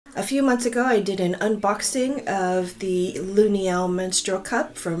A few months ago I did an unboxing of the Luneale Menstrual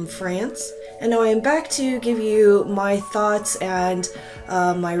Cup from France, and now I'm back to give you my thoughts and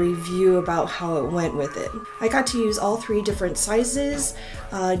my review about how it went with it. I got to use all three different sizes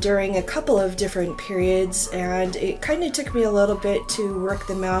during a couple of different periods, and it kind of took me a little bit to work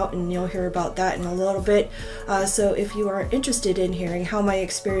them out, and you'll hear about that in a little bit. So if you are interested in hearing how my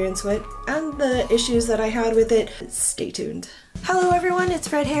experience went and the issues that I had with it, stay tuned. Hello everyone,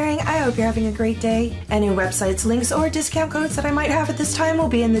 it's Red Herring. I hope you're having a great day. Any websites, links, or discount codes that I might have at this time will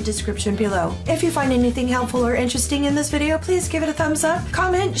be in the description below. If you find anything helpful or interesting in this video, please give it a thumbs up,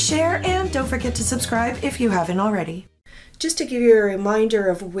 comment, share, and don't forget to subscribe if you haven't already. Just to give you a reminder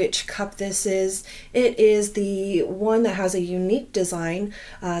of which cup this is, it is the one that has a unique design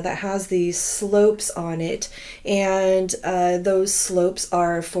that has these slopes on it, and those slopes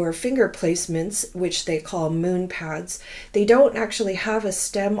are for finger placements, which they call moon pads. They don't actually have a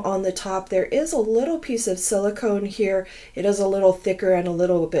stem on the top. There is a little piece of silicone here. It is a little thicker and a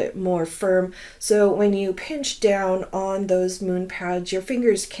little bit more firm, so when you pinch down on those moon pads, your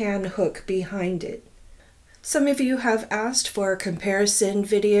fingers can hook behind it. Some of you have asked for comparison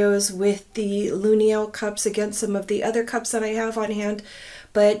videos with the Luneale cups against some of the other cups that I have on hand,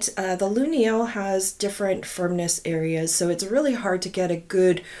 but the Luneale has different firmness areas, so it's really hard to get a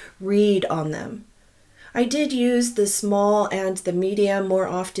good read on them. I did use the small and the medium more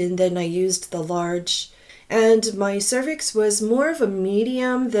often than I used the large, and my cervix was more of a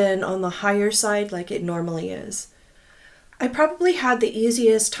medium than on the higher side like it normally is. I probably had the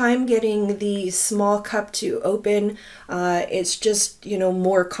easiest time getting the small cup to open. It's just,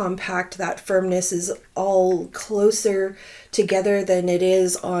 more compact. That firmness is all closer together than it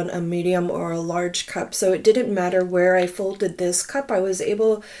is on a medium or a large cup. So it didn't matter where I folded this cup, I was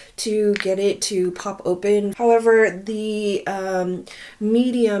able to get it to pop open. However, the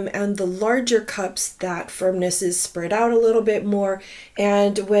medium and the larger cups, that firmness is spread out a little bit more,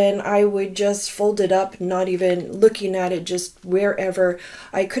 and when I would just fold it up, not even looking at it, just wherever,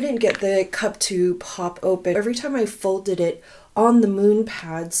 I couldn't get the cup to pop open. Every time I folded it on the moon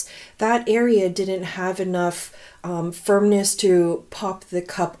pads, that area didn't have enough firmness to pop the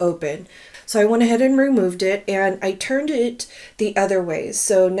cup open. So I went ahead and removed it, and I turned it the other way.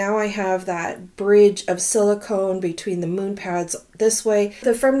 So now I have that bridge of silicone between the moon pads this way.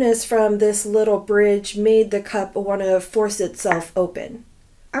 The firmness from this little bridge made the cup want to force itself open.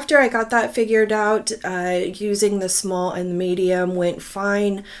 After I got that figured out, using the small and the medium went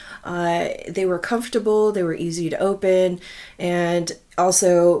fine. They were comfortable, they were easy to open, and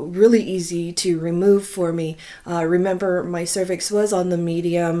also really easy to remove for me. Remember, my cervix was on the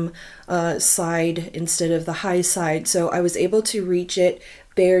medium side instead of the high side, so I was able to reach it,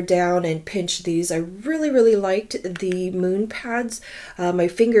 bear down, and pinch these. I really liked the moon pads. My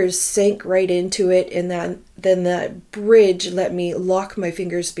fingers sank right into it, and then that bridge let me lock my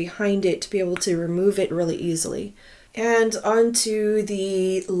fingers behind it to be able to remove it really easily. And onto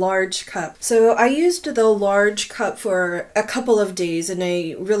the large cup. So I used the large cup for a couple of days, and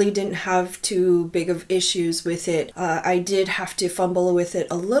I really didn't have too big of issues with it. I did have to fumble with it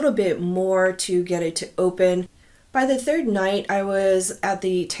a little bit more to get it to open. By the third night, I was at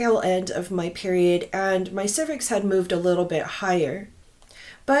the tail end of my period, and my cervix had moved a little bit higher.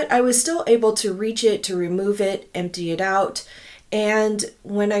 But I was still able to reach it, to remove it, empty it out, and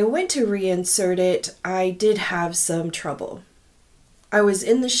when I went to reinsert it, I did have some trouble. I was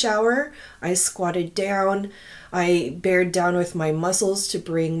in the shower, I squatted down, I bared down with my muscles to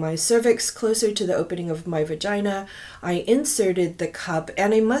bring my cervix closer to the opening of my vagina. I inserted the cup,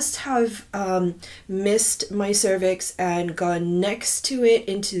 and I must have missed my cervix and gone next to it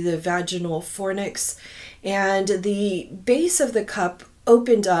into the vaginal fornix, and the base of the cup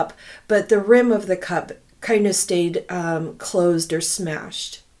opened up, but the rim of the cup kind of stayed closed or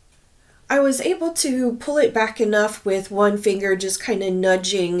smashed. I was able to pull it back enough with one finger, just kind of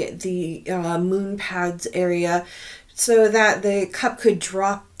nudging the moon pads area so that the cup could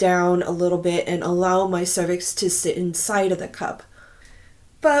drop down a little bit and allow my cervix to sit inside of the cup.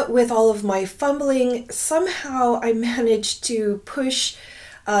 But with all of my fumbling, somehow I managed to push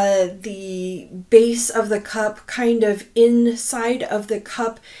the base of the cup kind of inside of the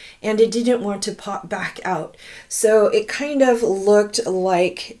cup, and it didn't want to pop back out. So it kind of looked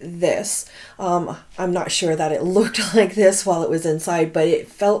like this. I'm not sure that it looked like this while it was inside, but it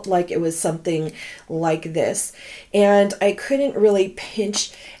felt like it was something like this. And I couldn't really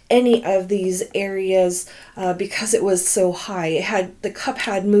pinch any of these areas because it was so high. The cup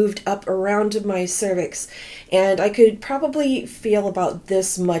had moved up around my cervix, and I could probably feel about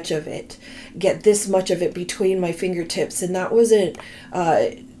this much of it, get this much of it between my fingertips, and that wasn't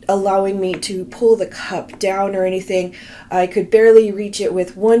allowing me to pull the cup down or anything. I could barely reach it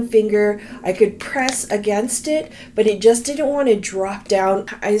with one finger. I could press against it, but it just didn't want to drop down.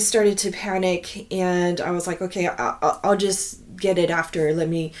 I started to panic and I was like, okay, I'll just get it after. Let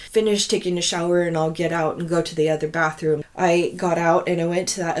me finish taking a shower and I'll get out and go to the other bathroom. I got out and I went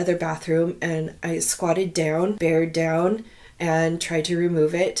to that other bathroom and I squatted down, bared down, and tried to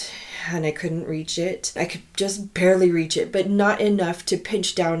remove it, and I couldn't reach it. I could just barely reach it, but not enough to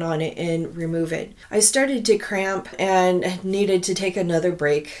pinch down on it and remove it. I started to cramp and needed to take another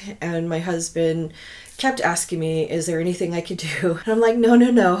break, and my husband kept asking me, is there anything I could do? And I'm like,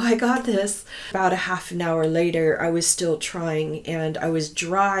 no, I got this. About a half an hour later, I was still trying, and I was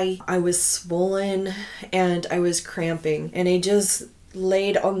dry, I was swollen, and I was cramping, and I just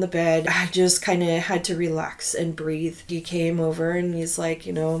laid on the bed. I just kind of had to relax and breathe. He came over and he's like,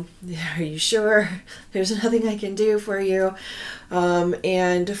 you know, are you sure? There's nothing I can do for you.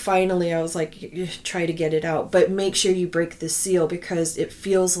 And finally I was like, try to get it out, but make sure you break the seal because it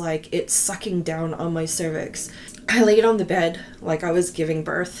feels like it's sucking down on my cervix. I laid on the bed like I was giving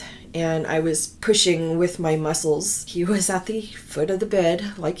birth and I was pushing with my muscles. He was at the foot of the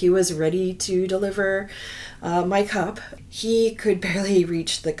bed like he was ready to deliver my cup. He could barely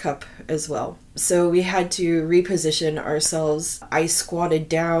reach the cup as well. So we had to reposition ourselves. I squatted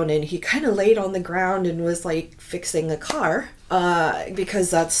down and he kind of laid on the ground and was like fixing a car because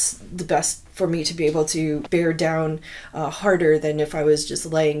that's the best for me to be able to bear down harder than if I was just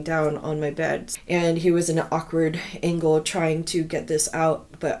laying down on my bed. And he was in an awkward angle trying to get this out,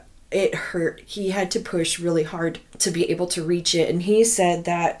 but it hurt. He had to push really hard to be able to reach it. And he said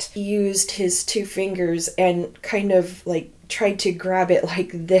that he used his two fingers and kind of like tried to grab it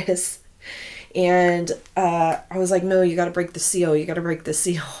like this. And I was like, no, you got to break the seal. You got to break the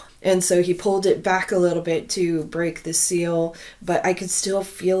seal. And so he pulled it back a little bit to break the seal, but I could still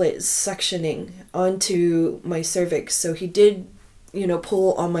feel it suctioning onto my cervix. So he did, you know,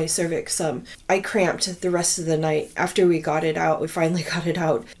 pull on my cervix some. I cramped the rest of the night. After we got it out, we finally got it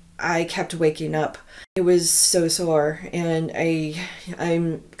out, I kept waking up. It was so sore and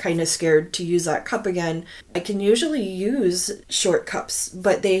I'm kind of scared to use that cup again. I can usually use short cups,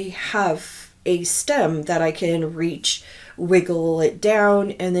 but they have a stem that I can reach, wiggle it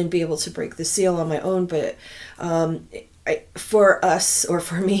down, and then be able to break the seal on my own. But for us, or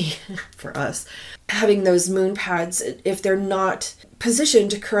for me, for us, having those moon pads, if they're not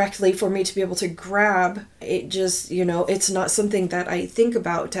positioned correctly for me to be able to grab, it just, you know, it's not something that I think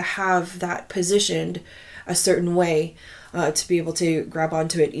about to have that positioned a certain way to be able to grab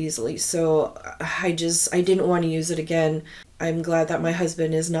onto it easily. So I didn't want to use it again. I'm glad that my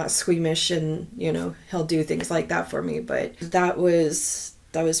husband is not squeamish and, you know, he'll do things like that for me, but that was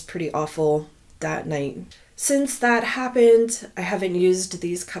pretty awful that night. Since that happened, I haven't used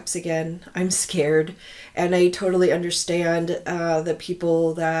these cups again. I'm scared, and I totally understand the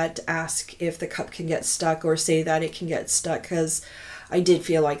people that ask if the cup can get stuck or say that it can get stuck, because I did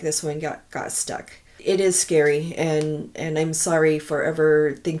feel like this one got stuck. It is scary, and I'm sorry for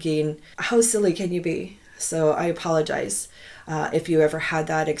ever thinking, how silly can you be? So I apologize if you ever had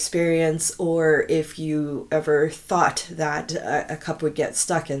that experience, or if you ever thought that a cup would get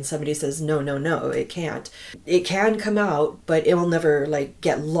stuck and somebody says, no, it can't. It can come out, but it will never like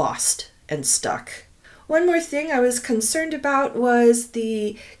get lost and stuck. One more thing I was concerned about was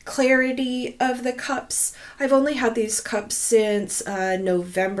the clarity of the cups. I've only had these cups since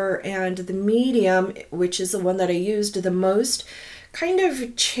November, and the medium, which is the one that I used the most, kind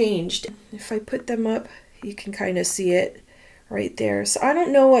of changed. If I put them up, you can kind of see it right there. So I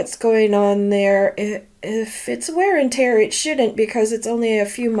don't know what's going on there. If it's wear and tear, it shouldn't, because it's only a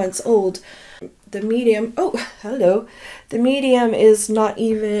few months old. The medium, oh, hello. The medium is not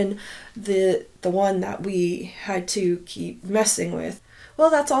even the one that we had to keep messing with. Well,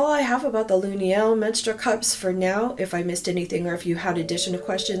 that's all I have about the Luneale menstrual cups for now. If I missed anything or if you had additional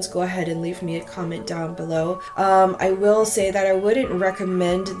questions, go ahead and leave me a comment down below. I will say that I wouldn't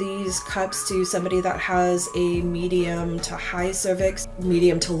recommend these cups to somebody that has a medium to high cervix.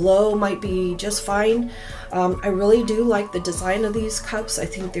 Medium to low might be just fine. I really do like the design of these cups. I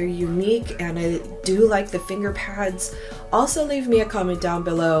think they're unique, and I do like the finger pads. Also, leave me a comment down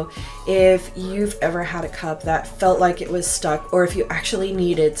below if you've ever had a cup that felt like it was stuck, or if you actually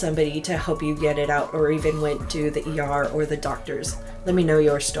needed somebody to help you get it out, or even went to the ER or the doctors. Let me know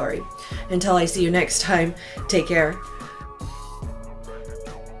your story. Until I see you next time, take care.